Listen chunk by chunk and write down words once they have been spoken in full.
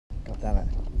God damn it.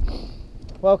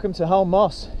 Welcome to Holme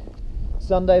Moss,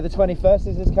 Sunday the 21st.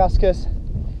 This is Cascas.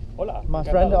 Hola. My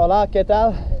friend. Hola, ¿qué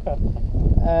tal?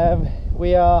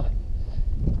 We are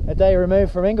a day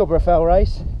removed from Ingleborough Fell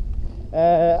race.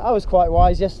 I was quite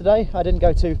wise yesterday. I didn't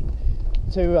go too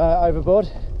overboard,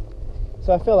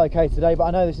 so I feel okay today, but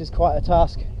I know this is quite a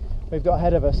task we've got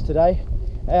ahead of us today.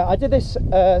 I did this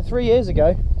 3 years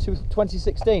ago,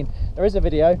 2016. There is a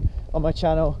video on my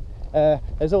channel.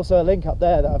 There's also a link up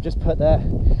there that I've just put there,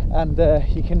 and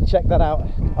you can check that out.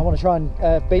 I want to try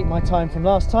and beat my time from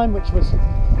last time, which was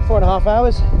 4.5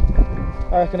 hours.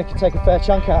 I reckon I could take a fair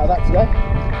chunk out of that today.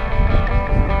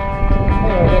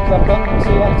 Anyway, we're going to crack on. We'll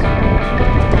see you later.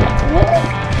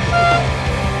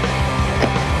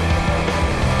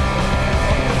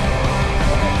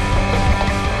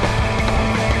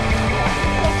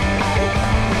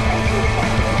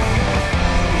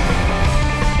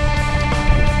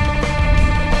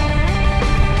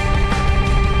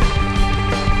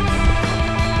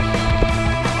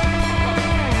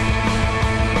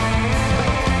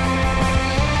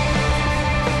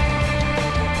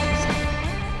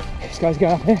 Guys, go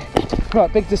up here.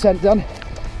 Right, big descent done.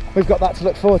 We've got that to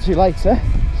look forward to later.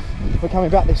 We're coming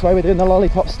back this way. We're doing the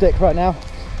lollipop stick right now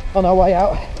on our way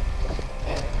out.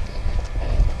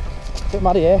 A bit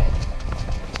muddy here.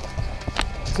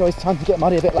 It's always time to get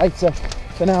muddy a bit later.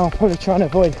 For now, I'm probably trying to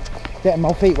avoid getting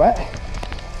my feet wet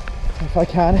if I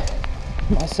can.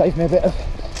 It might save me a bit of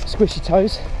squishy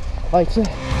toes later.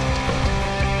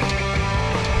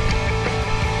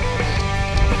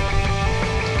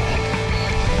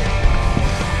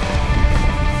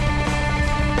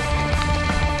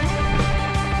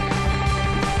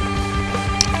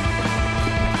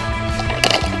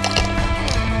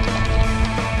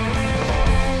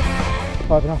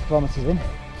 5.5 kilometres in.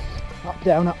 Up,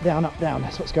 down, up, down, up, down.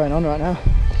 That's what's going on right now.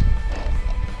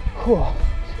 Whew.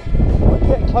 We're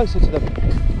getting closer to the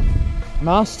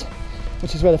mast,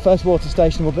 which is where the first water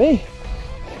station will be.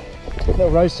 Little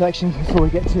road section before we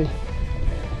get to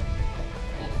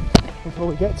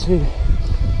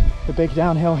the big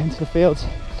downhill into the fields.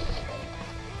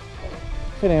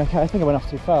 Feeling okay. I think I went off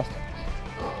too fast.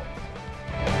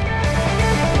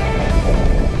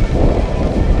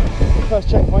 First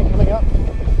checkpoint coming up,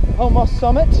 Holme Moss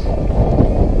Summit.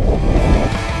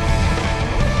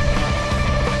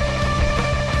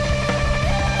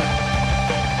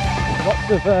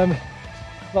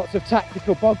 Lots of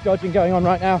tactical bog dodging going on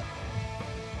right now.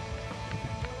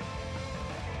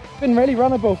 Been really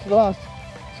runnable for the last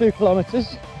 2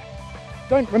 kilometres.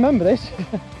 Don't remember this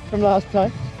from last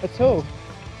time at all,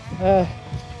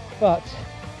 but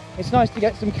it's nice to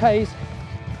get some K's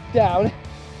down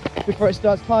before it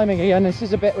starts climbing again. This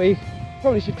is a bit we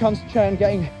probably should concentrate on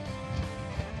getting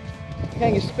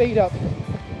your speed up,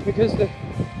 because the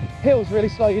hills really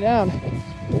slow you down.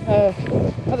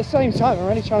 At the same time, I'm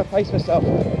really trying to pace myself.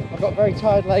 I've got very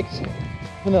tired legs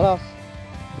from the last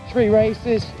 3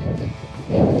 races.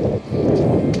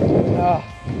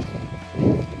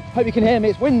 Hope you can hear me.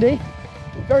 It's windy,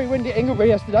 very windy at Ingleborough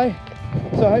yesterday,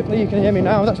 so hopefully you can hear me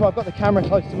now. That's why I've got the camera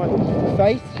close to my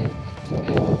face.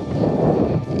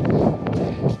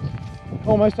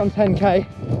 Almost on 10k. I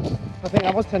think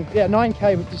that was 10, yeah,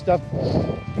 9k we've just done.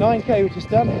 9k we've just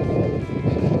done.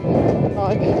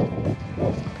 I'm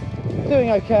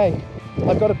doing okay.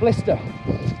 I've got a blister.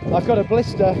 I've got a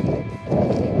blister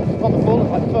on the ball of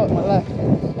my foot, my left,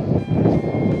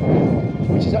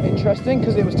 which is interesting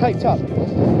because it was taped up.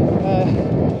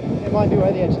 It might be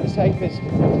where the edge of the tape is.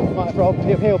 It might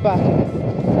have peeled back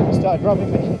and started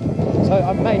rubbing me. So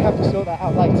I may have to sort that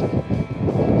out later.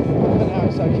 For now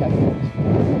it's okay.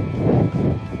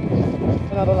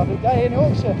 Another lovely day in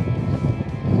Yorkshire,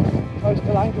 close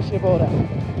to Lancashire border,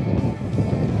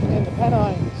 in the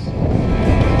Pennines.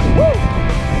 Woo!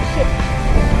 Shit!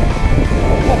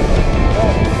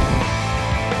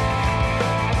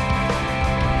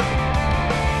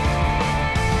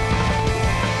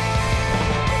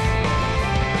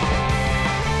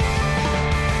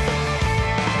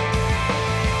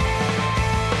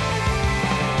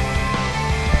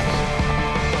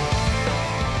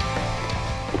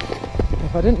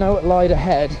 If I didn't know what lied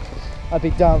ahead, I'd be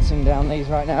dancing down these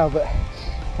right now, but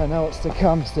I know what's to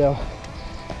come still.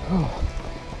 Whew.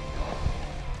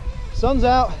 Sun's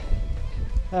out,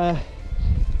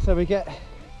 so we get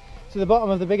to the bottom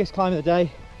of the biggest climb of the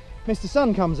day. Mr.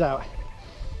 Sun comes out.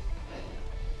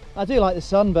 I do like the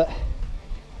sun, but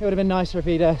it would have been nicer if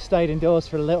he'd stayed indoors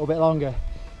for a little bit longer.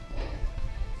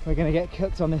 We're going to get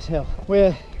cooked on this hill.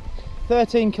 We're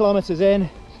 13 kilometres in.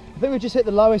 I think we've just hit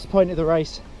the lowest point of the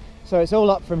race, so it's all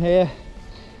up from here.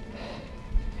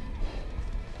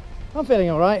 I'm feeling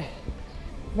all right.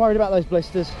 I'm worried about those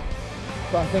blisters,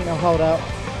 but I think they'll hold out.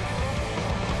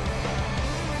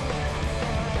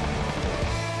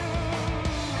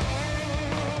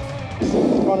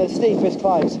 One of the steepest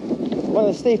climbs, one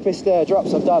of the steepest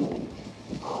drops I've done.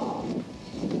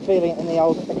 Feeling it in the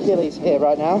old Achilles here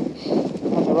right now,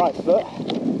 on the right foot.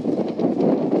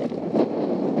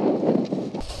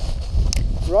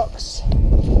 Rocks,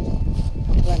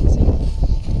 plenty.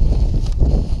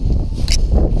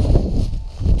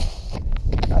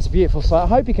 That's a beautiful sight. I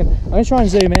hope you can. I'm going to try and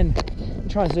zoom in.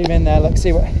 There. Look,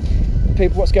 see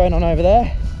what's going on over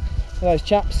there. Those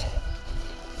chaps.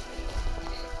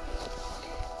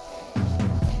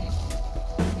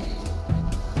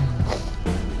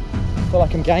 I feel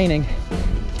like I'm gaining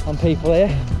on people here,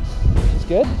 which is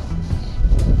good.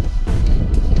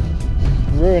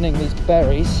 Ruining these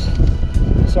berries.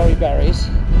 Sorry, berries.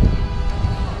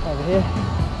 Over here.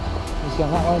 He's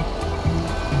going that way.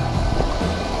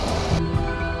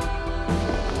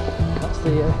 That's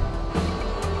the.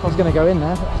 I was going to go in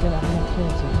there, but I didn't have an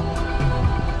opportunity.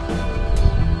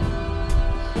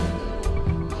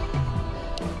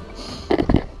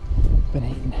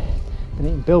 Been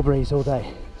eating bilberries all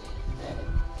day.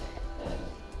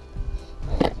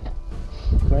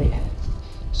 Great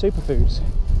superfoods.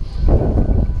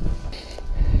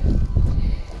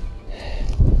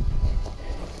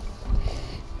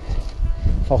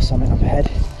 False summit up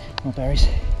ahead. More berries.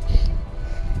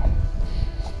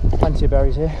 Plenty of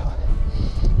berries here.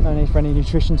 No need for any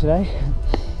nutrition today.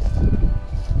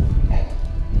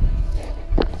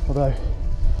 Although I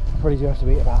probably do have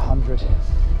to eat about 100 to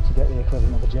get the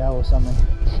equivalent of a gel or something.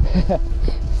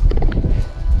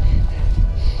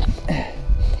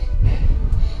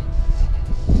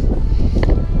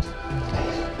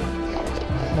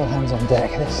 All hands on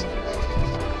deck. This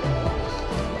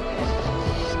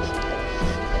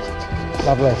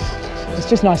lovely. It's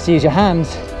just nice to use your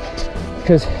hands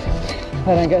because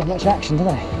they don't get as much action, do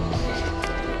they?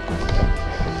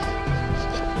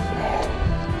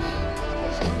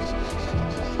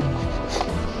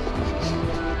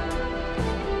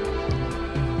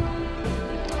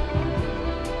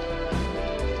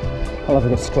 I love a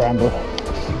good scramble.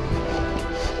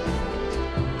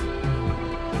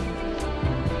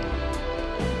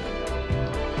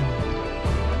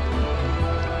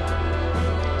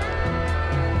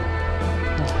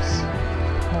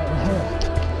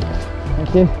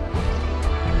 Thank you.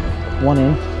 One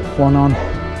in, one on.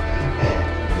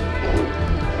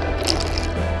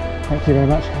 Thank you very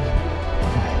much.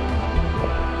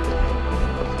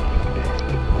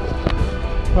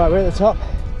 Right, we're at the top.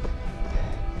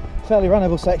 Fairly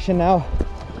runnable section now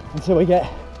until we get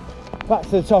back to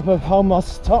the top of Holme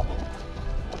Moss top.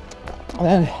 And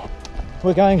then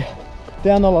we're going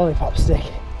down the lollipop stick.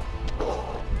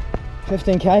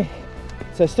 15k,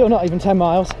 so still not even 10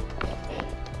 miles.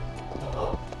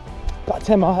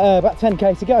 About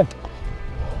 10k to go.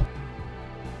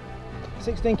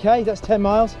 16k, that's 10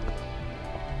 miles.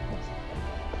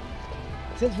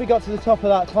 Since we got to the top of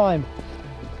that climb,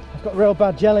 I've got real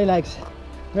bad jelly legs,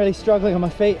 really struggling on my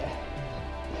feet,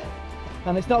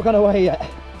 and it's not gone away yet.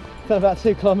 It's done about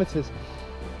 2 kilometers,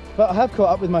 but I have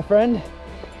caught up with my friend.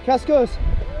 Cascos,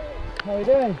 how are you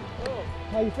doing?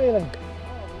 How are you feeling?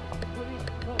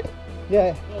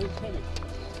 Yeah.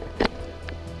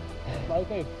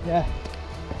 Okay. Yeah.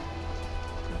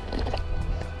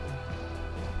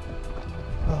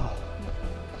 Oh.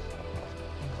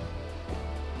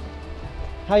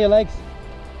 How are your legs?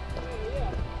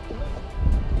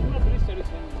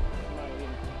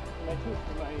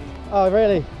 Oh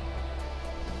really?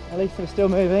 At least we're still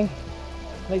moving.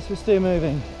 At least we're still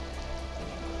moving.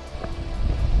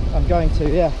 I'm going to,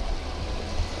 yeah.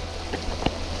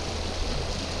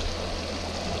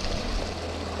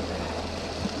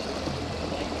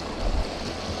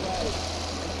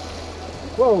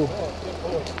 Whoa!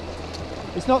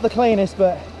 It's not the cleanest,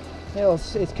 but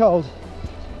it's cold.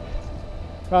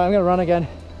 Right, I'm going to run again.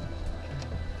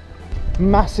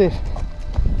 Massive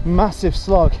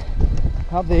slog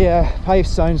up the paved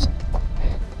stones.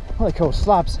 What are they called?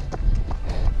 Slabs.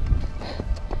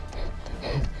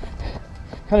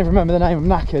 Can't even remember the name. I'm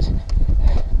knackered.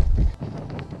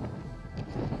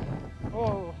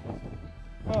 Oh,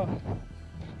 oh!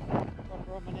 I'm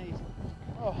on my knees.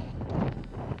 Oh.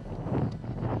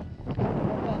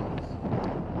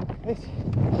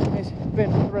 It's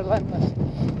been relentless,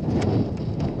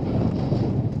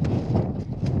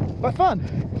 but fun.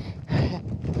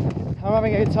 I'm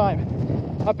having a good time.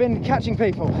 I've been catching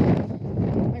people. I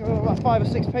think we've got about 5 or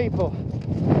 6 people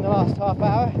in the last half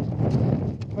hour,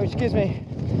 which gives me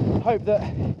hope that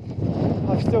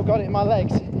I've still got it in my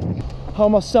legs.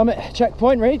 Holme Moss summit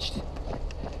checkpoint reached.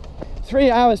 3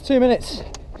 hours 2 minutes.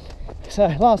 So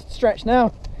last stretch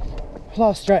now,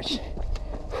 last stretch.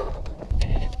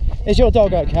 Is your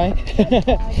dog okay?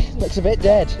 Looks a bit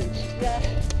dead. Yeah.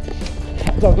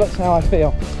 That dog looks how I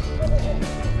feel.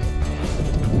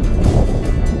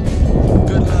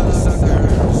 Good luck,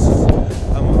 suckers.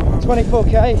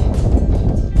 24k.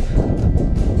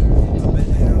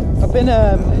 I've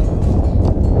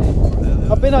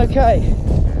been okay.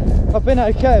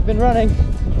 I've been running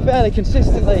fairly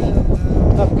consistently.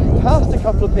 I've passed a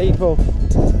couple of people,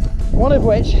 one of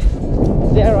which,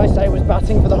 dare I say, was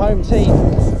batting for the home team,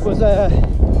 was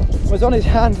on his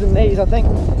hands and knees. I think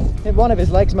one of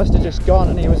his legs must have just gone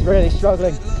and he was really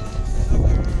struggling.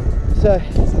 So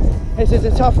this is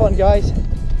a tough one, guys.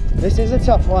 This is a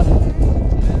tough one.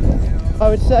 I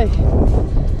would say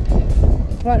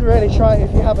don't really try it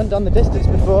if you haven't done the distance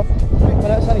before. I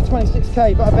know it's only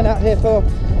 26k, but I've been out here for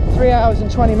 3 hours and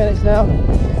 20 minutes now.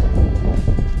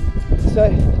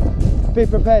 So be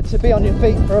prepared to be on your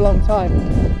feet for a long time.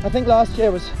 I think last year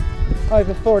was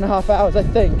over 4.5 hours, I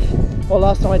think. Or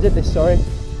last time I did this, sorry.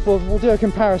 We'll do a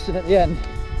comparison at the end.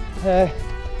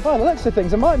 By the looks of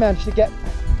things, I might manage to get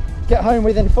home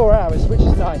within 4 hours, which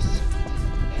is nice.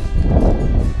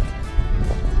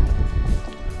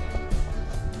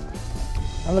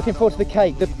 I'm looking forward to the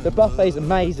cake. The buffet is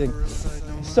amazing.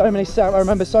 I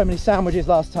remember so many sandwiches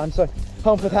last time. So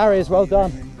Holme Harry is well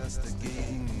done.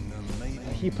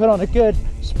 You put on a good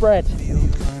spread. Here we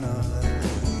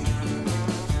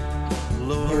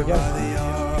go.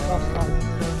 Last time.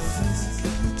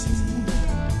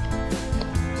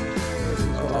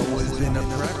 Always been a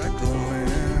practical man.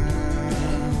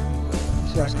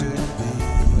 Just take the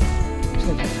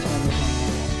time.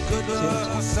 Good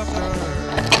luck,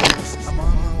 suckers. I'm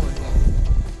on my way.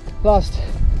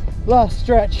 Last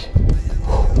stretch.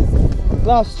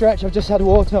 Last stretch. I've just had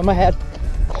water on my head.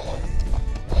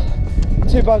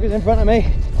 2 buggers in front of me.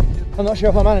 I'm not sure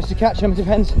if I managed to catch them. It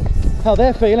depends how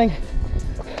they're feeling.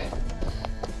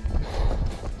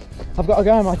 I've got to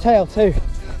go on my tail too.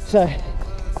 So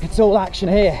it's all action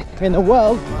here in the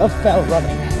world of fell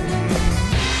running.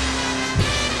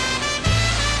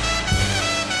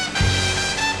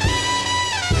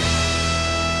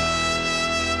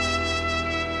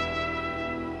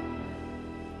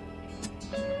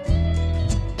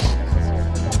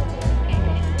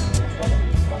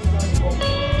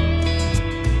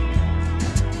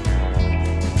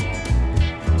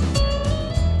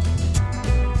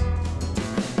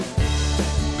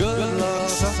 Good luck,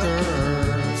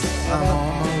 suckers. I'm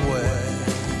on my way.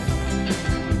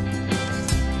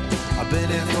 I've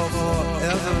been in for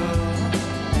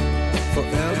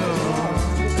forever.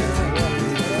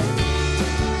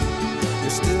 You're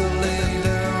still laying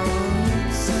down.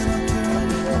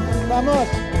 Vamos!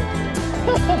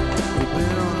 We've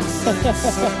been on the same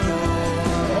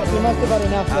circle. You must have had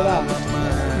enough for that.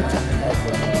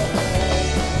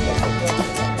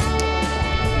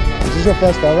 Is this your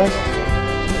first bell race?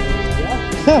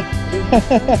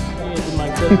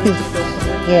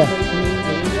 Yeah,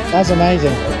 that's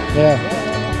amazing. Yeah,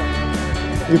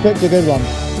 you picked a good one.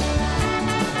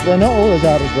 They're not all as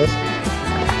hard as this.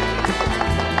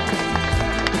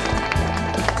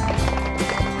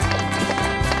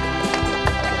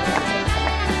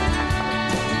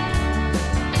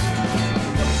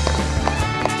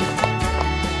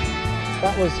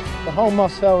 That was the Holme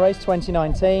Moss Fell race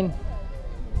 2019.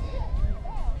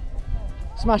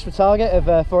 Smashed the target of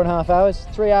 4.5 hours,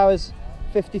 3 hours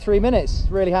 53 minutes.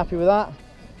 Really happy with that.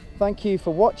 Thank you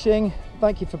for watching.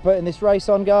 Thank you for putting this race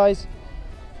on, guys.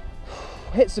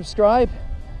 Hit subscribe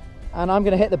and I'm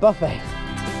going to hit the buffet.